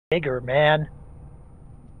bigger, man.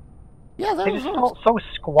 Yeah, they just felt so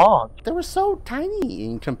squamped. They were so tiny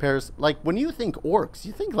in comparison. Like, when you think orcs,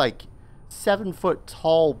 you think, like, 7-foot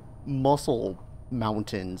tall muscle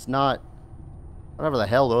mountains, not whatever the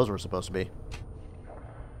hell those were supposed to be.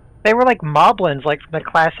 They were like moblins, like from the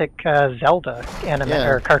classic Zelda anime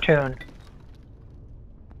or cartoon.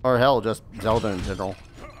 Or hell, just Zelda in general.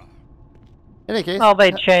 In any case... Well,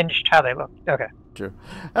 they changed how they look. Okay. True.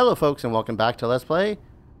 Hello, folks, and welcome back to Let's Play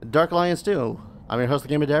Dark Alliance 2. I'm your host, the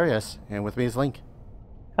Game of Darius, and with me is Link.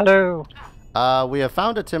 Hello. We have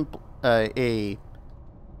found a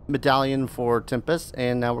medallion for Tempest,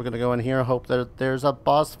 and now we're going to go in here and hope that there's a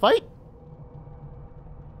boss fight.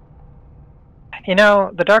 You know,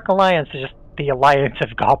 the Dark Alliance is just the alliance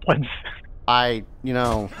of goblins. Yeah.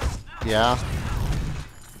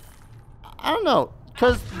 I don't know,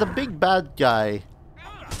 because the big bad guy,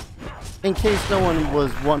 in case anyone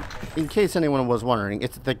was wondering,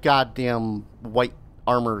 it's the goddamn white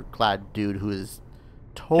armor-clad dude who is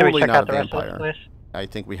totally not a vampire. I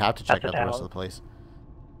think we have to check out the rest of the place.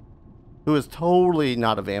 Who is totally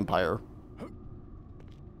not a vampire.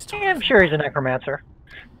 Yeah, I'm sure he's a necromancer.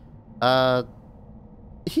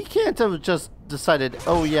 He can't have just decided,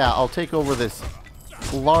 oh yeah, I'll take over this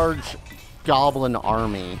large goblin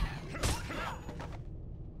army.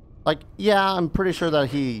 Like, yeah, I'm pretty sure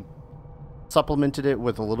that he supplemented it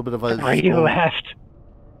with a little bit of his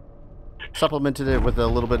supplemented it with a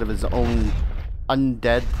little bit of his own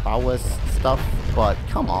undead prowess stuff, but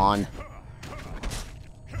come on.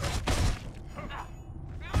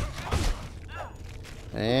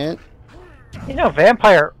 And you know,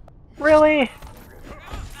 vampire, really?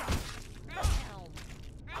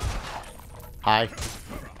 Hi.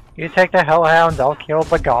 You take the hellhounds, I'll kill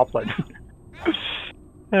the goblin.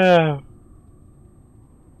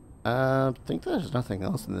 I think there's nothing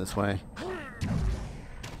else in this way.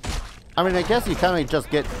 I mean, I guess you kind of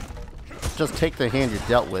just take the hand you're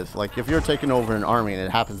dealt with. Like, if you're taking over an army and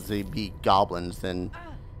it happens to be goblins, then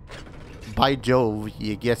by Jove,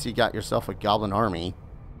 you guess you got yourself a goblin army.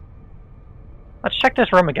 Let's check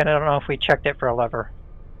this room again. I don't know if we checked it for a lever.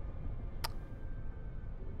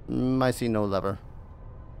 I see no lever.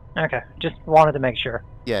 Okay, just wanted to make sure.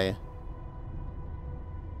 Yeah.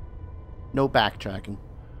 No backtracking.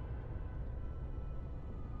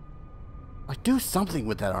 Like, do something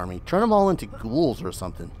with that army. Turn them all into ghouls or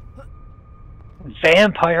something.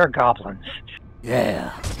 Vampire goblins.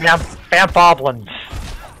 Yeah. Now, vampoblins.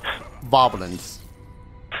 Boblins.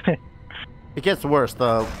 It gets worse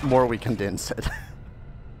the more we condense it.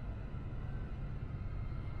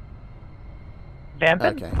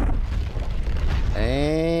 Vampin? Okay.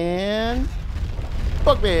 And...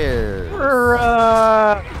 bugbears!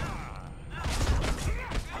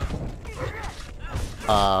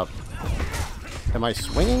 Am I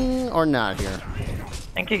swinging or not here? I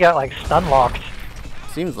think you got, like, stun locked.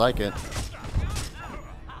 Seems like it.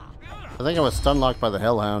 I think I was stun locked by the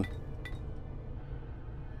hellhound.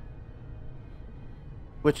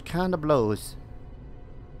 Which kind of blows.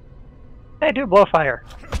 They do blow fire.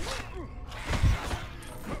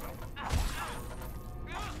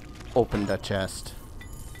 Open the chest.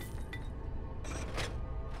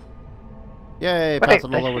 Yay, pass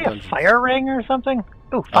it all over dungeons. A fire ring or something?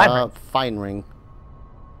 Ooh, fine ring. Fine ring.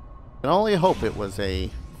 Can only hope it was a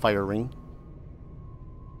fire ring.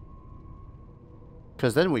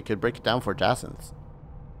 Because then we could break it down for Jacynths.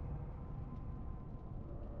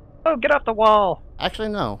 Oh, get off the wall! Actually,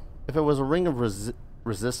 no. If it was a ring of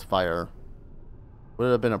resist fire, would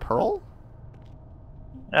it have been a pearl?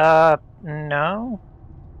 No.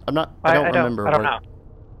 I don't remember. I don't know.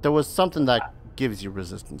 There was something that gives you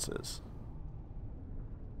resistances.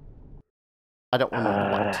 I don't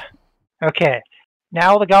remember what. Okay.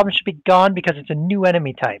 Now the goblin should be gone because it's a new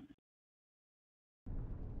enemy type.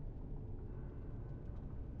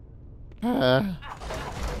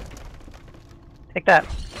 Take that.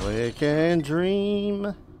 We can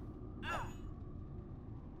dream.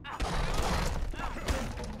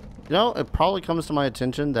 You know, it probably comes to my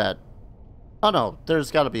attention that... oh no, there's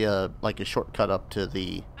got to be a shortcut up to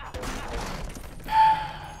the...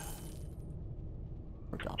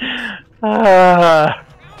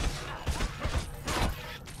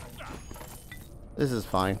 This is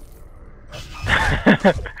fine.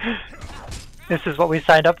 This is what we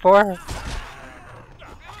signed up for?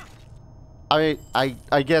 I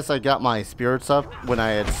guess I got my spirits up when I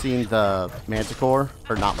had seen the Manticore,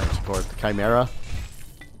 or not Manticore, the Chimera.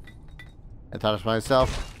 I thought to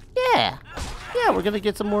myself, yeah, we're gonna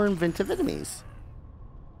get some more inventive enemies.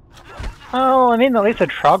 Oh, I mean, at least the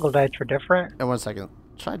troglodytes were different. And 1 second,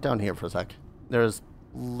 try down here for a sec. There's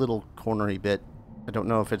a little cornery bit. I don't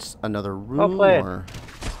know if it's another Well room played. or...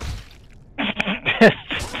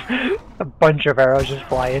 A bunch of arrows just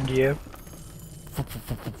fly into you.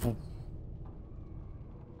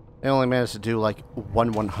 I only managed to do like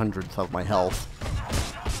 1/100th of my health.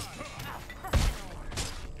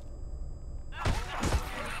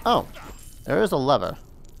 Oh, there is a lever.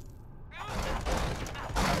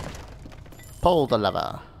 Pull the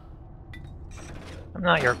lever. I'm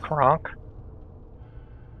not your Kronk.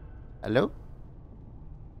 Hello?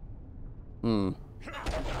 Hmm.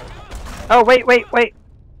 Oh, wait.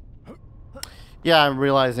 Yeah, I'm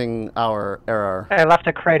realizing our error. I left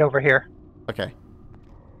a crate over here. Okay.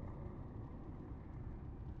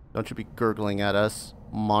 Don't you be gurgling at us,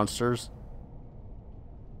 monsters.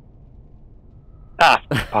 Ah,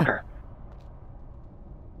 fucker.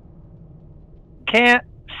 Can't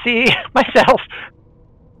see myself.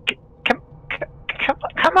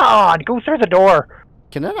 Come on, go through the door.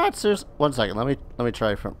 Can I not serious? 1 second, let me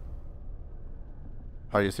try from...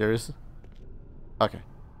 Are you serious? Okay.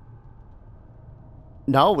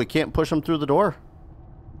 No, we can't push them through the door.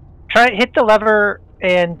 Hit the lever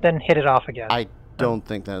and then hit it off again. I don't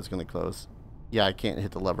think that it's going to close. Yeah, I can't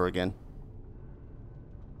hit the lever again.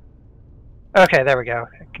 Okay, there we go.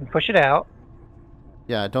 I can push it out.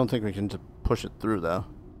 Yeah, I don't think we can push it through, though.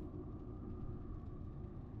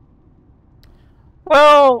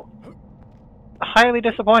 Well, highly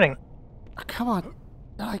disappointing. Oh, come on.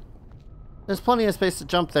 There's plenty of space to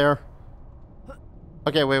jump there.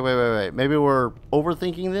 Okay, wait. Maybe we're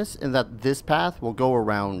overthinking this, and that this path will go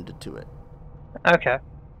around to it. Okay.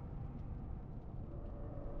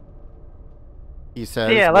 He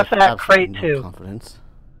says. Yeah, left that crate too. Confidence.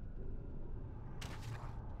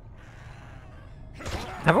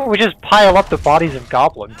 How about we just pile up the bodies of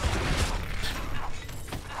goblins?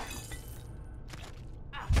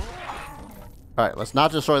 Alright, let's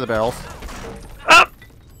not destroy the barrels. Ah!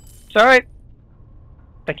 Sorry.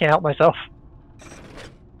 I can't help myself.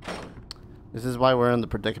 This is why we're in the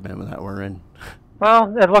predicament that we're in.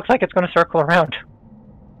 Well, it looks like it's going to circle around.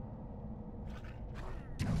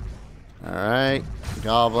 Alright,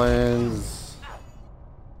 goblins.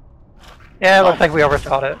 Yeah, it looks like we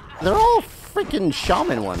overthought it. They're all freaking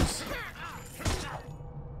shaman ones.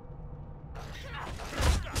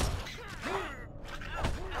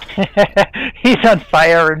 He's on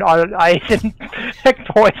fire and on ice and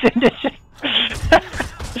poisoned.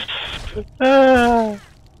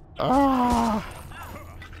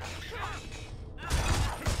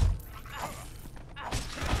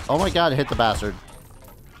 Oh my god, hit the bastard.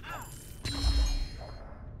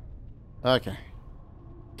 Okay.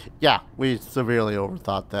 Yeah, we severely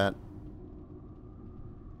overthought that.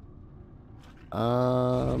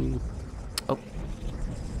 Oh.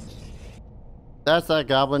 That's that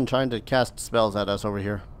goblin trying to cast spells at us over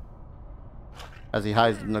here. As he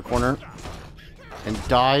hides in the corner. And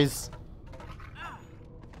dies.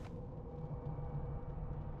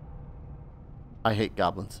 I hate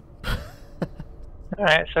goblins.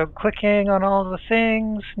 Alright, so clicking on all the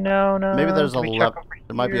things. No. Maybe there's a Let me lever. check over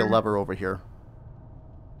There might be a here. lever over here.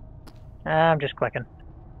 I'm just clicking.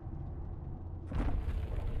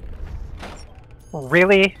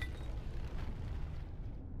 Really?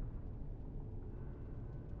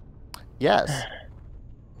 Yes.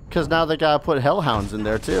 Because now they gotta put hellhounds in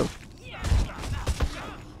there too.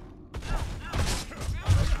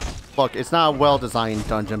 Look, it's not a well-designed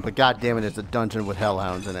dungeon, but god damn it, it's a dungeon with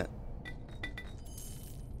hellhounds in it.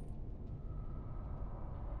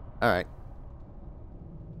 Alright.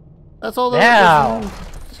 That's all those. Now!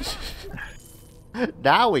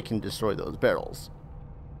 Now we can destroy those barrels.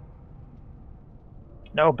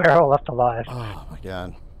 No barrel left alive. Oh my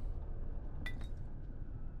god.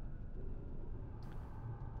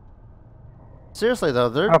 Seriously though,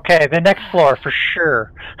 they're... Okay, the next floor for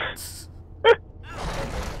sure.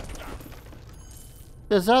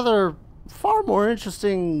 There's other far more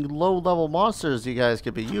interesting low-level monsters you guys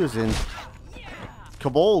could be using.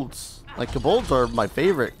 Kobolds. Like, kobolds are my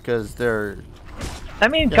favorite because they're... I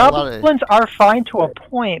mean, Yeah, a lot of- goblins are fine to a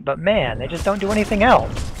point, but man, they just don't do anything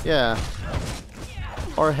else. Yeah.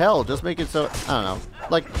 Or hell, just make it so... I don't know.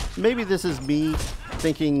 Like, maybe this is me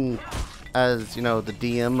thinking as, you know, the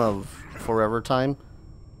DM of Forever Time.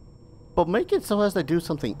 But make it so as they do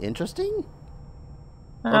something interesting?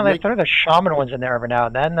 Or They make- throw the shaman ones in there every now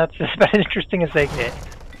and then. That's just about as interesting as they get.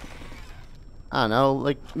 I don't know,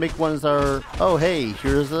 like, make ones that are, oh, hey,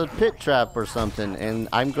 here's a pit trap or something, and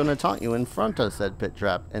I'm gonna taunt you in front of said pit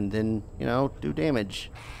trap, and then, you know, do damage.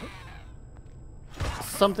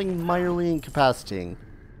 Something minorly incapacitating.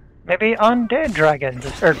 Maybe undead dragons,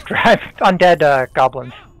 or undead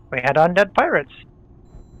goblins. We had undead pirates.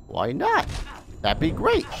 Why not? That'd be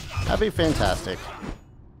great. That'd be fantastic.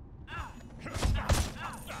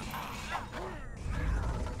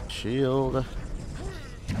 Shield.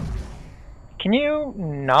 Can you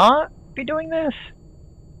not be doing this?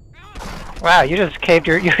 Wow, you just caved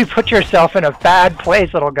your. You put yourself in a bad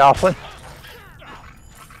place, little goblin.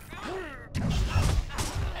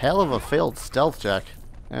 Hell of a failed stealth check.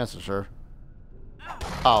 That's for sure.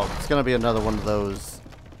 Oh, it's gonna be another one of those.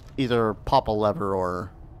 Either pop a lever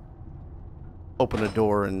or open a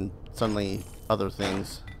door and suddenly other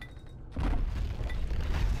things.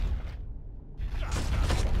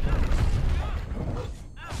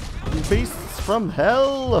 Beasts from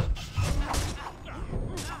hell!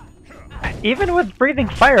 Even with breathing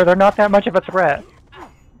fire, they're not that much of a threat.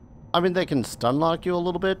 I mean, they can stun lock you a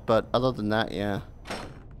little bit, but other than that, yeah.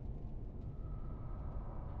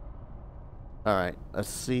 Alright, let's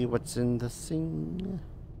see what's in the thing.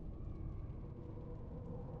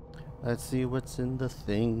 Let's see what's in the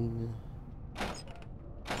thing.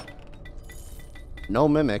 No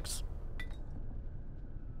mimics.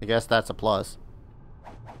 I guess that's a plus.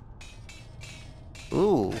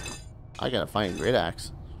 Ooh, I got a fine great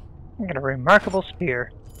axe. I got a remarkable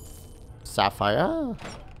spear. Sapphire.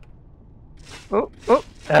 Oh, oh.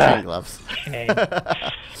 Chain gloves. Shame.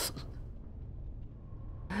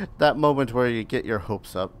 That moment where you get your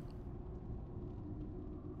hopes up.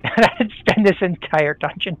 I'd spend this entire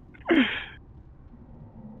dungeon.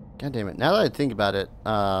 God damn it. Now that I think about it,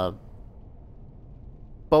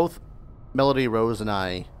 both Melody Rose and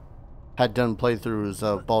I had done playthroughs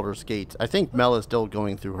of Baldur's Gate. I think Mel is still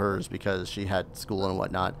going through hers because she had school and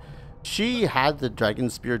whatnot. She had the Dragon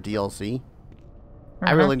Spear DLC.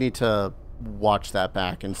 I really need to watch that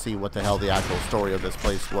back and see what the hell the actual story of this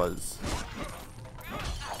place was.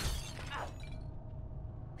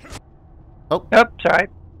 Oh. Oh, sorry.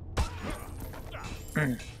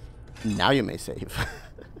 Now you may save.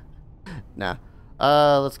 Nah.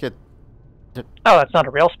 Let's get... Oh, that's not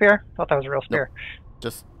a real spear? I thought that was a real spear. Nope.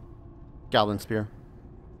 Just Goblin Spear.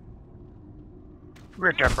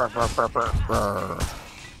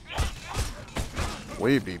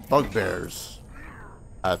 We be bugbears.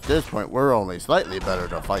 At this point, we're only slightly better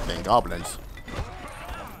to fight than goblins.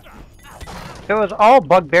 If it was all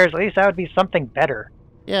bugbears, at least that would be something better.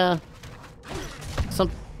 Yeah.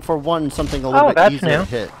 For one, something a little bit easier to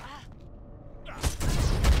hit.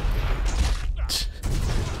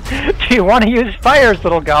 Do you want to use fires,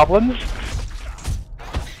 little goblins?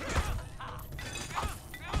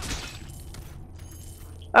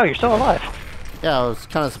 Oh, you're still alive. Yeah, I was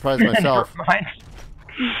kind of surprised myself. Never mind.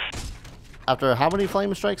 After how many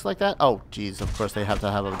flame strikes like that? Oh, geez, of course they have to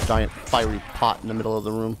have a giant fiery pot in the middle of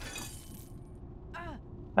the room.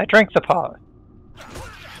 I drank the pot.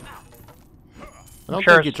 I don't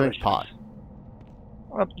think you drink pot.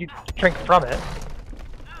 Well, you drink from it.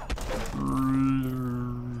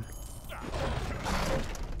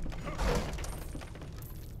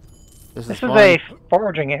 This is fun. a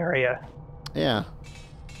foraging area. Yeah.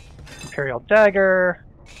 Imperial dagger.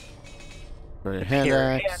 For your hand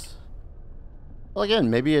axe. Well, again,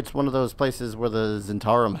 maybe it's one of those places where the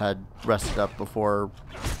Zentarum had rested up before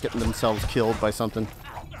getting themselves killed by something.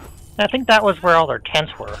 I think that was where all their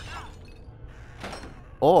tents were.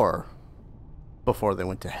 Or before they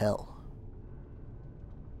went to hell.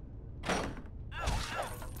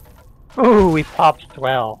 Ooh, we popped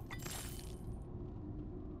well.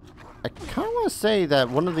 I kind of want to say that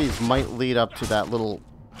one of these might lead up to that little...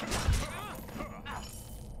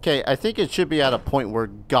 Okay, I think it should be at a point where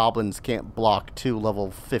goblins can't block 2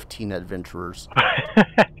 level 15 adventurers.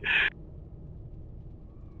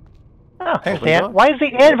 Oh, there's the why is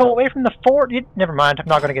the anvil away from the fort? Never mind, I'm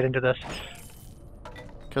not going to get into this.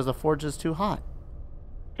 Because the forge is too hot.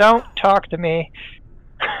 Don't talk to me.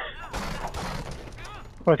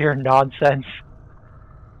 With your nonsense.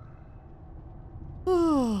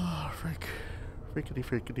 Oh, frick. Frickety,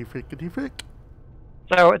 frickety, frickety, frick.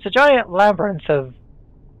 So, it's a giant labyrinth of...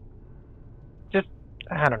 just...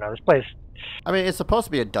 I don't know, this place... I mean, it's supposed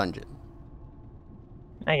to be a dungeon.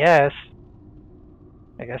 I guess.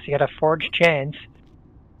 I guess you gotta forge chains.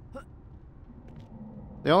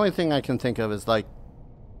 The only thing I can think of is, like,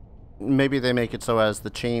 maybe they make it so as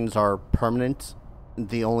the chains are permanent.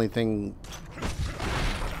 The only thing...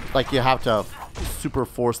 Like, you have to super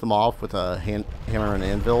force them off with a hammer and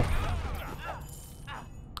anvil.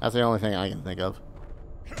 That's the only thing I can think of.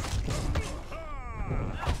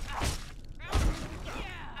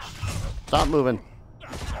 Stop moving.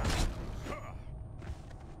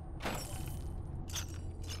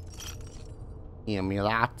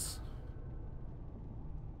 Amulets.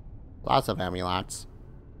 Lots of amulets.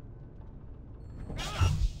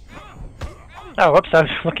 Oh, whoops, I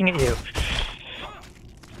was looking at you.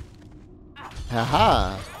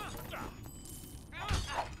 Haha.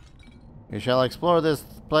 We shall explore this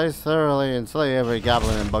place thoroughly and slay every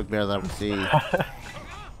goblin and bugbear that we see.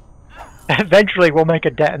 Eventually, we'll make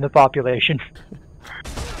a dent in the population.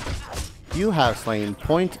 You have slain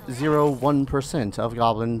 0.01% of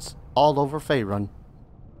goblins all over Faerun.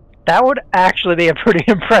 That would actually be a pretty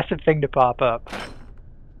impressive thing to pop up.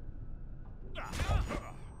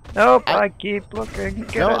 Nope, I keep looking.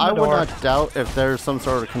 No, I would not doubt if there's some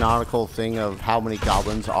sort of canonical thing of how many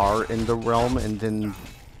goblins are in the realm, and then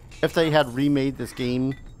if they had remade this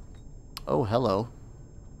game. Oh, hello.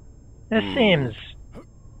 This seems.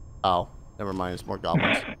 Oh, never mind. It's more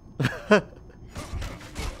goblins.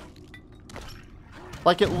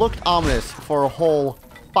 Like, it looked ominous for a whole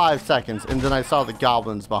 5 seconds, and then I saw the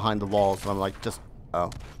goblins behind the walls, and I'm like, just, oh.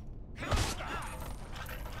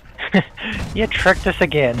 You tricked us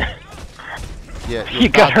again. Yeah, you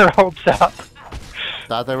got our hopes up.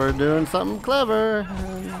 Thought they were doing something clever.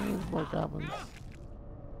 More goblins.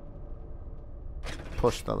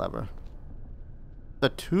 Push the lever. The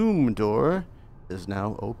tomb door is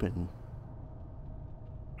now open.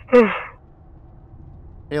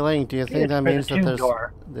 Hey Link, do you think that means that there's?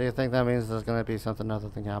 Do you think that means there's gonna be something other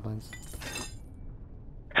than goblins?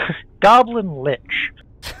 Goblin Lich.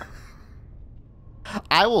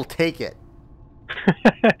 I will take it.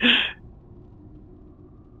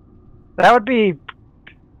 That would be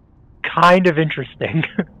kind of interesting.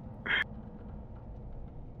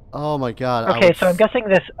 Oh my god. Okay, so I'm guessing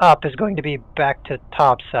this up is going to be back to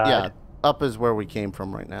top side. Yeah, up is where we came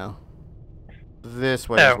from right now. This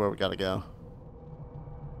way is where we gotta go.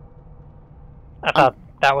 I thought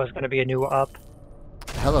that was going to be a new up.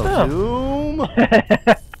 Hello, Doom!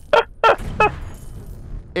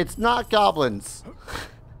 It's not goblins.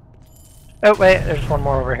 Oh, wait, there's one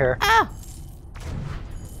more over here. Ah!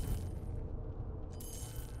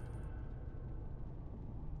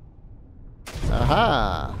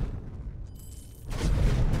 Aha!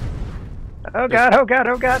 Oh god, oh god,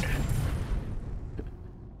 oh god!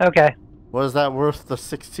 Okay. Was that worth the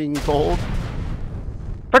 16 gold?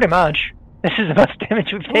 Pretty much. This is the most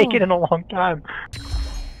damage we've taken in a long time.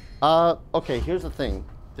 Okay, here's the thing.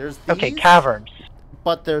 There's these, okay, caverns.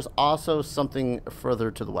 But there's also something further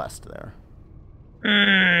to the west there.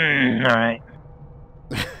 Alright.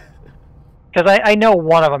 Because I know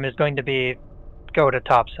one of them is going to go to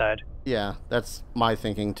topside. Yeah, that's my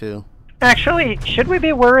thinking too. Actually, should we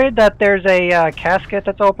be worried that there's a casket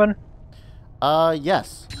that's open?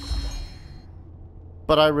 Yes.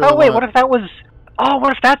 But I really wait, what if that was... Oh,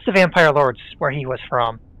 what if that's the Vampire Lord's where he was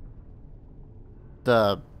from?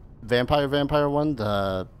 The vampire one?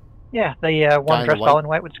 Yeah, the one dressed all in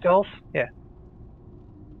white with skulls? Yeah.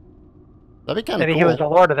 That'd be kind of cool. Maybe he was the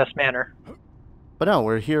lord of this manor. But no,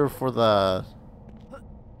 we're here for the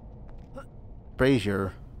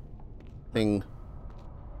brazier thing.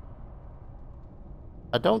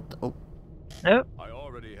 I don't... Oh. Nope. I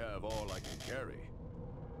already have all I can carry.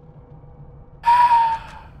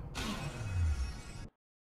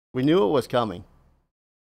 We knew it was coming.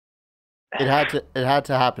 It had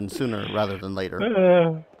to happen sooner rather than later.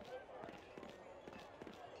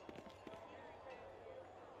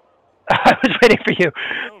 I was waiting for you.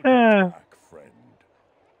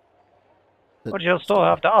 What do you still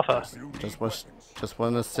have to offer? Just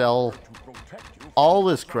want to sell all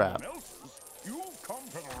this crap.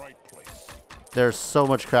 There's so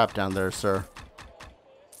much crap down there, sir.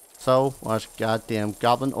 So much goddamn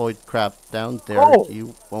goblinoid crap down there. Oh.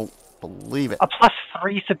 You won't believe it. A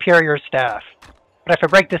 +3 superior staff. But if I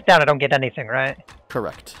break this down, I don't get anything, right?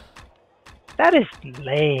 Correct. That is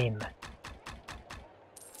lame.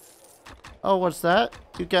 Oh, what's that?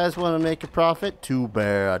 You guys want to make a profit? Too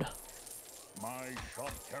bad. My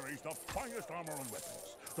shop carries the finest armor and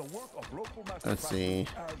weapons. The work of local master. Let's see.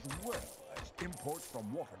 As well as imports from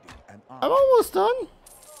Waterdeep and I'm almost done.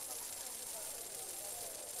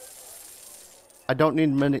 I don't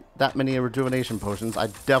need that many rejuvenation potions. I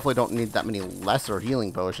definitely don't need that many lesser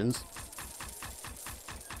healing potions.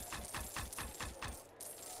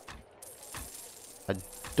 I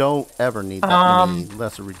don't ever need that many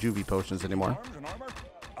lesser rejuvie potions anymore.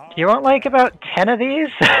 Do you want like about 10 of these?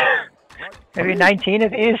 Maybe 19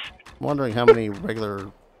 of these? I'm wondering how many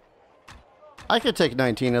regular... I could take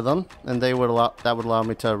 19 of them, and that would allow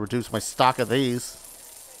me to reduce my stock of these.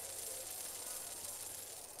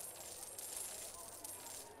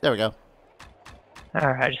 There we go.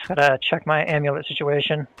 Alright, I just gotta check my amulet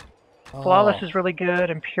situation. Flawless is really good,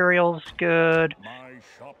 Imperial's good,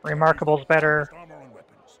 Remarkable's better.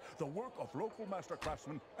 The work of local master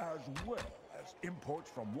craftsmen as well as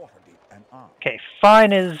imports from Waterdeep and on. Okay,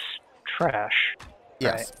 fine is trash.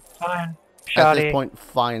 Yes. Right. Fine. At Shoddy. this point,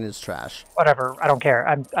 fine is trash. Whatever. I don't care.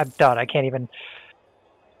 I'm done. I can't even.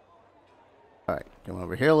 All right, come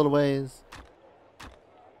over here a little ways.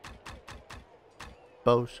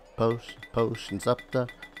 Potions up the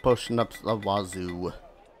wazoo.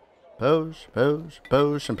 Potions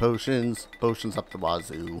up the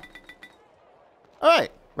wazoo. All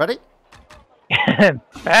right, ready?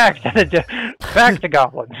 back to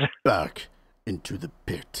goblins. Back into the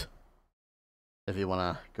pit. If you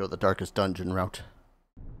want to go the darkest dungeon route.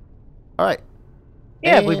 All right.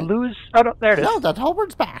 Yeah, and... we lose. Oh, no, there it is. No, that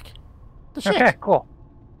halberd's back. The shit. Okay, cool.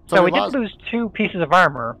 So we did lose 2 pieces of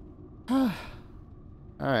armor. All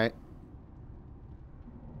right.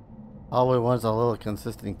 All we want is a little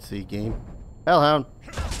consistency game. Hellhound.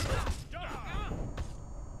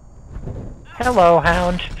 Hello,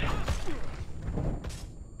 hound.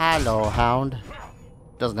 Hello, hound.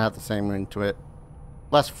 Doesn't have the same ring to it.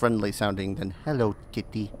 Less friendly sounding than hello,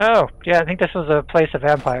 kitty. Oh, yeah, I think this was a place of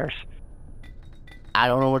vampires. I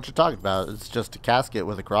don't know what you're talking about. It's just a casket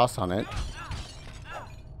with a cross on it.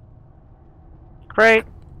 Great.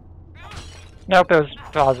 Nope, those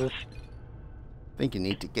vases. I think you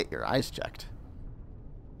need to get your eyes checked.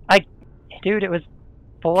 Dude, it was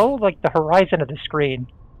below, like, the horizon of the screen.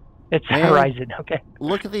 It's the Man, horizon, okay.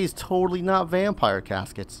 Look at these totally not vampire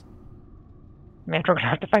caskets. Man, we're gonna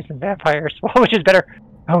have to fight some vampires. Well, which is better?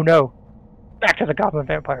 Oh no. Back to the goblin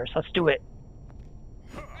vampires. Let's do it.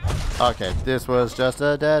 Okay, this was just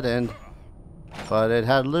a dead end. But it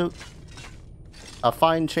had loot. A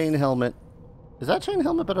fine chain helmet. Is that chain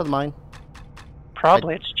helmet better than mine?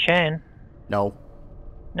 Probably it's chain. No.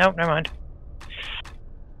 Nope, never mind.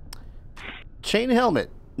 Chain helmet.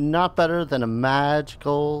 Not better than a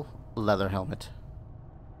magical leather helmet.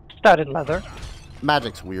 Studded leather.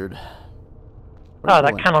 Magic's weird. Oh,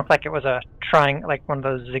 that kind of looked like it was a like one of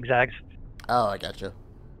those zigzags. Oh, I gotcha.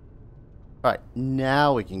 Alright,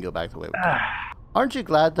 now we can go back the way we came. Aren't you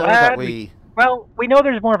glad, though, that we... Well, we know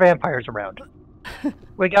there's more vampires around.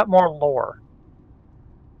 We got more lore.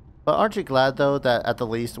 But aren't you glad, though, that at the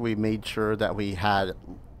least we made sure that we had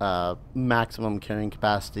maximum carrying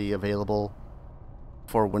capacity available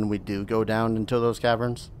for when we do go down into those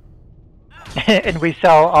caverns? And we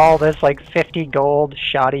sell all this, like, 50 gold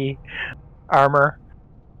shoddy armor.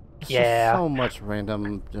 It's Yeah. so much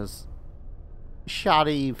random, just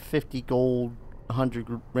shoddy 50 gold,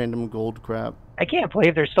 100 random gold crap. I can't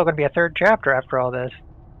believe there's still going to be a 3rd chapter after all this.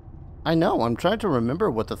 I know, I'm trying to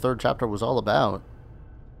remember what the 3rd chapter was all about.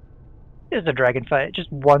 It's a dragon fight.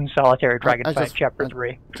 Just one solitary dragon fight, chapter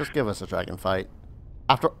 3. Just give us a dragon fight.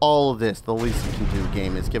 After all of this, the least we can do,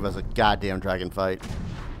 game, is give us a goddamn dragon fight.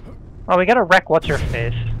 Well, we gotta wreck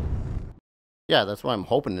what's-her-face. Yeah, that's what I'm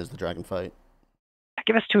hoping is the dragon fight.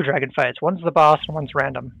 Give us 2 dragon fights. One's the boss and one's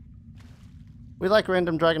random. We like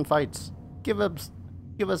random dragon fights. Give us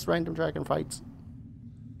random dragon fights.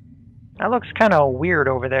 That looks kind of weird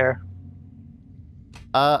over there.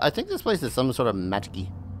 I think this place is some sort of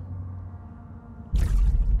magic-y.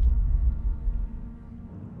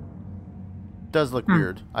 Does look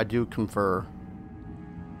weird. I do confer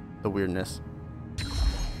the weirdness.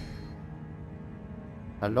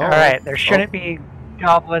 Hello? Alright, there shouldn't be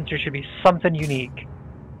goblins. There should be something unique.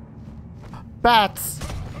 Bats!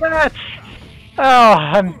 Bats! Oh,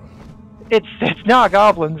 it's not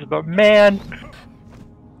goblins, but man.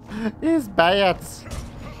 It's bats.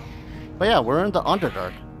 But yeah, we're in the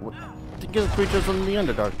Underdark. Think of the creatures in the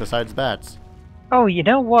Underdark besides bats. Oh, you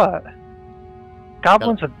know what?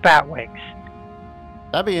 Goblins with bat wings.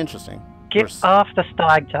 That'd be interesting. Get off the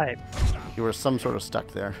stalactite. You were some sort of stuck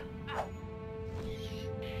there.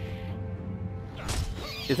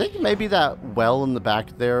 You think maybe that well in the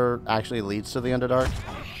back there actually leads to the Underdark?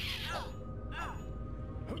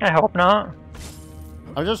 I hope not.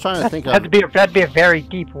 I'm just trying to think of... That'd be a very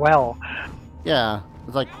deep well. Yeah,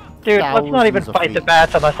 it's like dude, let's not even fight feet. the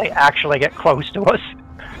bats unless they actually get close to us.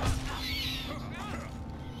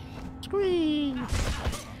 Scream!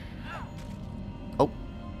 Oh.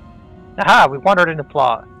 Aha, we wandered into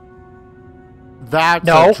plot. That's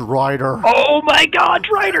a drider. Oh my god,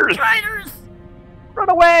 driders! Driders! Run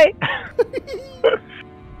away!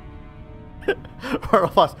 One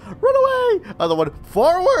of us, run away! Other one,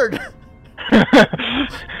 forward!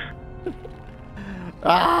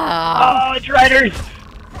 Oh, driders!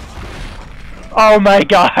 Oh my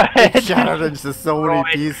god! It shattered into so many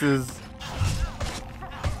pieces.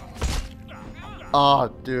 Oh,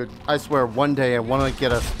 dude, I swear one day I want to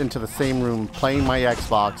get us into the same room playing my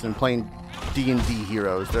Xbox and playing D&D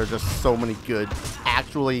Heroes. There are just so many good,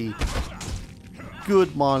 actually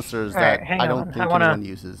good monsters All right, that hang I don't on. think anyone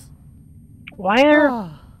uses. Why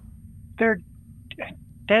are there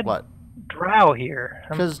dead What? drow here?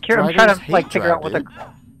 I'm Because trying driders to hate like figure drow, out what dude.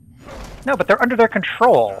 No, but they're under their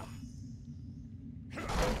control.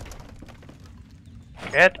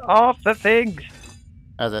 Get off the things.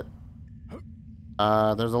 Has it?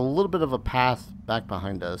 There's a little bit of a path back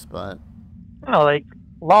behind us, but Oh, like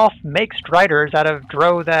Loth makes driders out of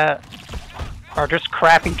drow that are just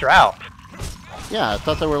crappy drow. yeah, I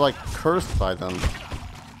thought they were like cursed by them.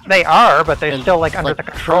 They are, but they're And, still like under the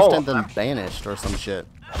control. Cursed and of then them. banished or some shit.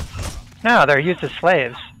 No, they're used as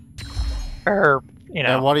slaves. Or, you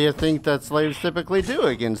know. And what do you think that slaves typically do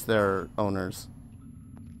against their owners?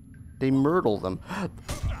 They myrtle them.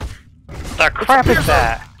 The crap is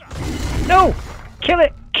that? No! Kill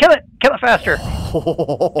it! Kill it! Kill it faster!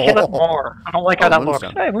 Kill it more. I don't like how that Moonstone.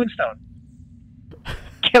 looks. Hey, Moonstone.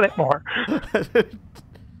 Kill it more.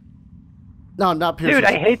 No, not piercers. Dude,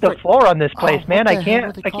 I hate the floor on this place, man. what I the hell can't.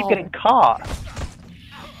 are they I keep called? getting caught.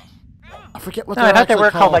 I forget what No, they're I thought they actually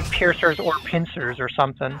were called like piercers or pincers or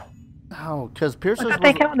something. No, because I piercers thought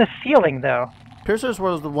they count in the ceiling, though. Piercers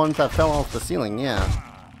were the ones that fell off the ceiling, yeah.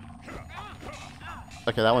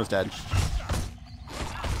 Okay, that one's dead.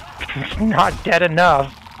 Not dead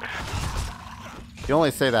enough. You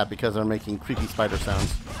only say that because they're making creepy spider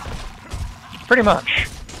sounds. Pretty much.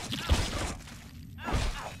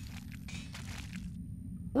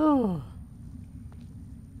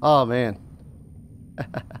 Oh man.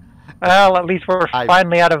 Well, at least we're I-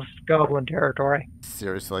 finally out of goblin territory.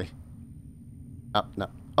 Seriously. Oh, no.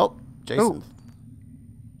 Oh, Jason. Ooh.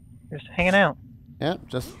 Just hanging out. Yeah,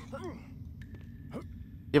 just...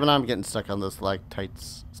 Even I'm getting stuck on those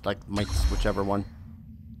stalactites, stalagmites, whichever one.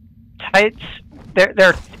 Tights.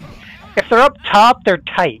 They're if they're up top, they're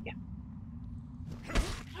tight.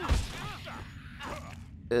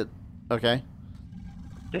 Okay.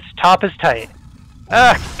 This top is tight.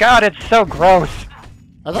 Ugh, God, it's so gross.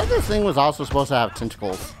 I thought this thing was also supposed to have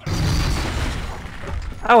tentacles.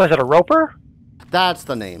 Oh, is it a roper? That's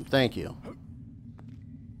the name, thank you.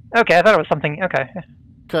 Okay, I thought it was something. Okay.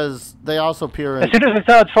 Because they also appear in... As soon as I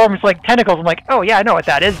saw its form, it's like tentacles. I'm like, oh yeah, I know what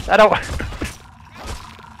that is. I don't.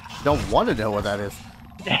 Don't want to know what that is.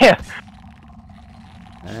 Yeah.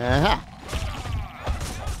 Uh-huh.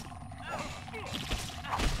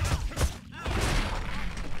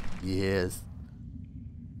 Yes.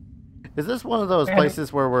 Is this one of those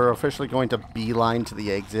places where we're officially going to beeline to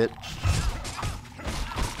the exit?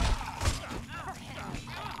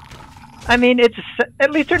 I mean, it's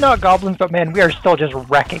at least they're not goblins, but man, we are still just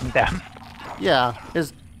wrecking them. Yeah,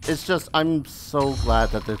 it's just I'm so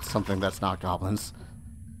glad that it's something that's not goblins.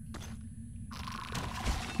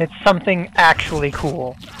 It's something actually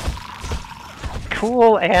cool.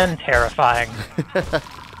 Cool and terrifying.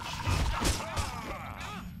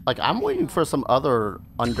 Like, I'm waiting for some other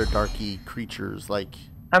Underdarky creatures, like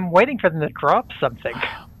I'm waiting for them to drop something.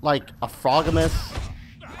 a Frogomyth.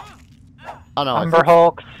 Oh no, Umber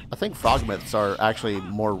Hulks. I think Frogmyths are actually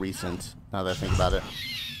more recent, now that I think about it.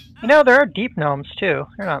 You know, there are deep gnomes too.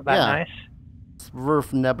 They're not that Yeah. nice.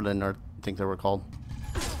 Swerf Neblin, or I think they were called.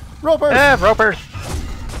 Ropers! Ropers.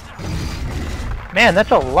 Man,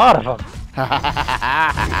 that's a lot of them.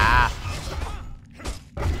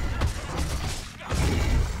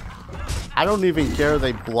 I don't even care.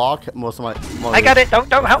 They block most of my. I got it. Don't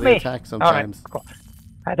help me. Attack All right, sometimes. cool.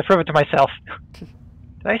 I had to prove it to myself. Did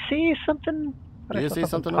I see something? Thought I Did you saw see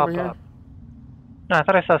something pop over here? up. No, I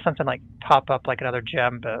thought I saw something like pop up like another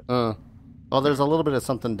gem, but Well, there's a little bit of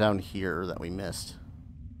something down here that we missed.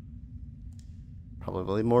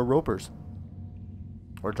 Probably more ropers.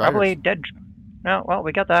 Or driders. probably dead. No, well,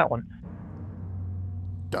 we got that one.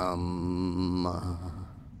 Dumb.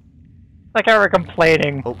 Like I were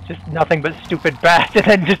complaining, Oh. just nothing but stupid bats, and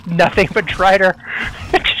then just nothing but Drider.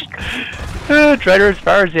 Drider as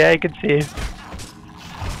far as the eye can see.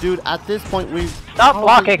 Dude, at this point, we've... Stop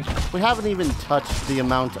blocking! We haven't even touched the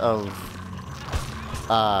amount of...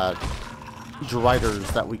 driders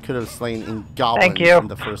that we could have slain in goblins Thank you. in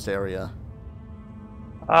the first area.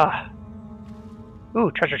 Ooh,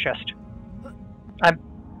 treasure chest.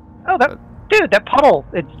 Oh, that... Dude, that puddle!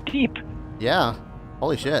 It's deep! Yeah.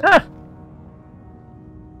 Holy shit. Ah!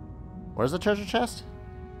 Where's the treasure chest?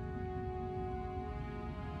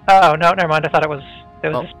 Oh, no, never mind. I thought it was...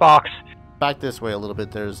 There was this box. Back this way a little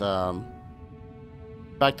bit. There's,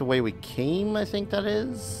 back the way we came, I think that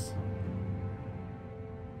is.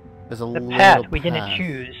 There's a The little path we didn't path.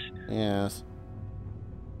 choose. Yes.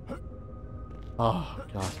 Oh,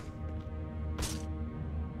 God.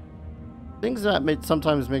 Things that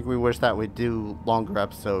sometimes make me wish that we do longer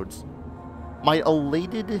episodes. My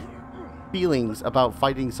elated feelings about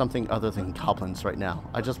fighting something other than goblins right now.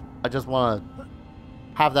 I just want to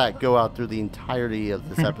have that go out through the entirety of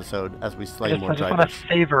this episode as we slay more I just want driders. to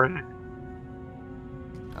savor it.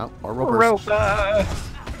 Oh, or ropers. Rope.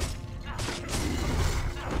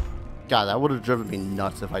 God, that would have driven me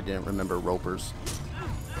nuts if I didn't remember ropers.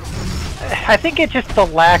 I think it's just the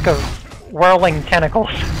lack of whirling tentacles.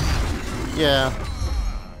 Yeah.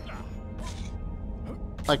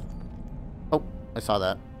 Like, oh, I saw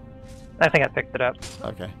that. I think I picked it up.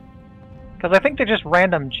 Okay. Because I think they're just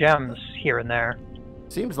random gems here and there.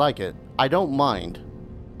 Seems like it. I don't mind.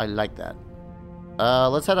 I like that.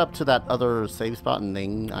 Let's head up to that other save spot and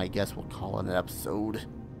then I guess we'll call it an episode.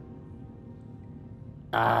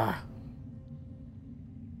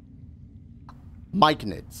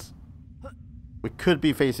 Myconids. We could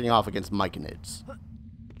be facing off against myconids.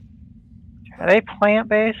 Are they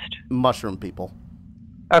plant-based? Mushroom people.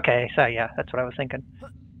 Okay, so yeah, that's what I was thinking.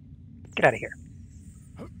 Get out of here.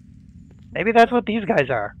 Maybe that's what these guys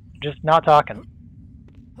are. Just not talking.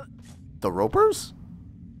 The ropers?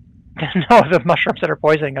 No, the mushrooms that are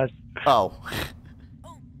poisoning us. Oh.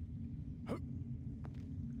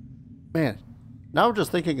 Man, now I'm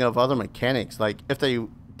just thinking of other mechanics. Like, if they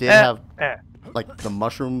did have, like, the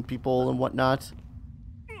mushroom people and whatnot,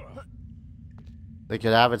 they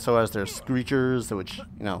could have it so as their screechers, which,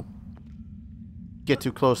 you know, get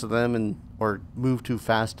too close to them and or move too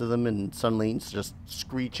fast to them, and suddenly it's just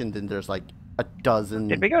screech, and then there's like a dozen.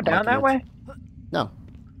 Did we go down that way? No.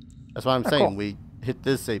 That's what I'm saying. Cool. We hit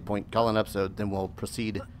this save point, call an episode, then we'll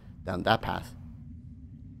proceed down that path.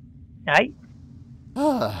 Aye.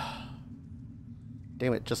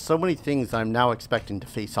 Damn it, just so many things I'm now expecting to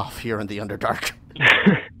face off here in the Underdark.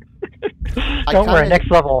 Don't worry, next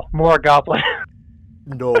level, more goblins.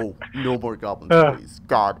 No, no more goblins, please.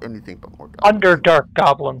 God, anything but more goblins. Underdark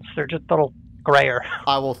goblins. They're just a little grayer.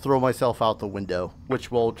 I will throw myself out the window, which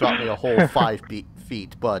will drop me a whole 5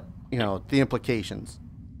 feet, but, you know, the implications.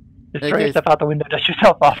 Just throw yourself out the window, dust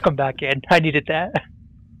yourself off, come back in. I needed that.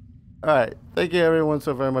 Alright, thank you everyone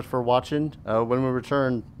so very much for watching. When we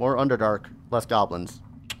return, more Underdark, less goblins.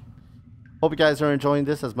 Hope you guys are enjoying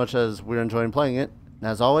this as much as we're enjoying playing it. And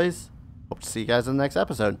as always, hope to see you guys in the next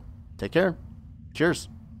episode. Take care. Cheers.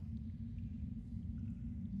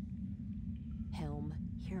 Helm,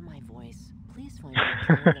 hear my voice. Please find a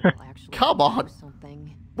tool that will actually Come on. do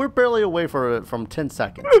something. We're barely away from 10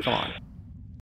 seconds. Come on.